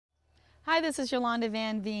Hi, this is Yolanda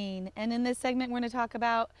Vanveen, and in this segment we're going to talk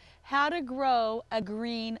about how to grow a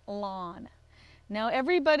green lawn. Now,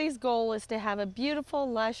 everybody's goal is to have a beautiful,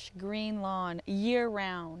 lush green lawn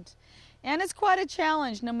year-round. And it's quite a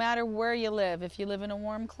challenge no matter where you live. If you live in a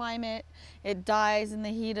warm climate, it dies in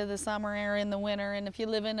the heat of the summer or in the winter. And if you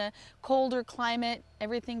live in a colder climate,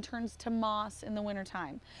 everything turns to moss in the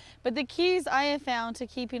wintertime. But the keys I have found to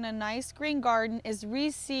keeping a nice green garden is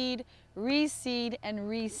reseed, reseed, and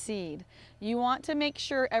reseed. You want to make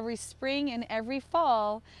sure every spring and every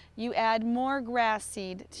fall you add more grass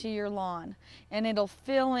seed to your lawn. And it'll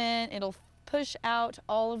fill in, it'll push out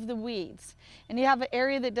all of the weeds. And you have an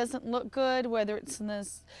area that doesn't look good, whether it's in the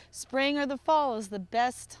spring or the fall, is the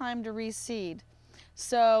best time to reseed.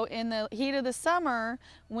 So in the heat of the summer,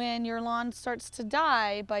 when your lawn starts to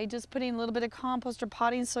die, by just putting a little bit of compost or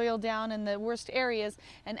potting soil down in the worst areas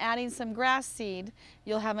and adding some grass seed,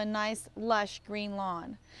 you'll have a nice lush green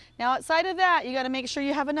lawn. Now outside of that, you got to make sure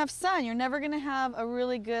you have enough sun. You're never going to have a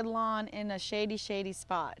really good lawn in a shady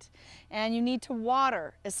spot. And you need to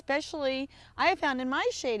water, especially I have found in my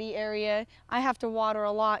shady area, I have to water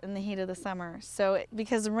a lot in the heat of the summer. So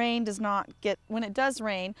because rain does not get, when it does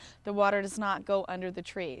rain, the water does not go under the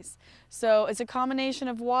trees. So it's a combination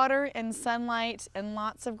of water and sunlight and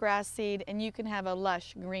lots of grass seed, and you can have a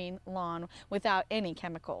lush green lawn without any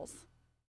chemicals.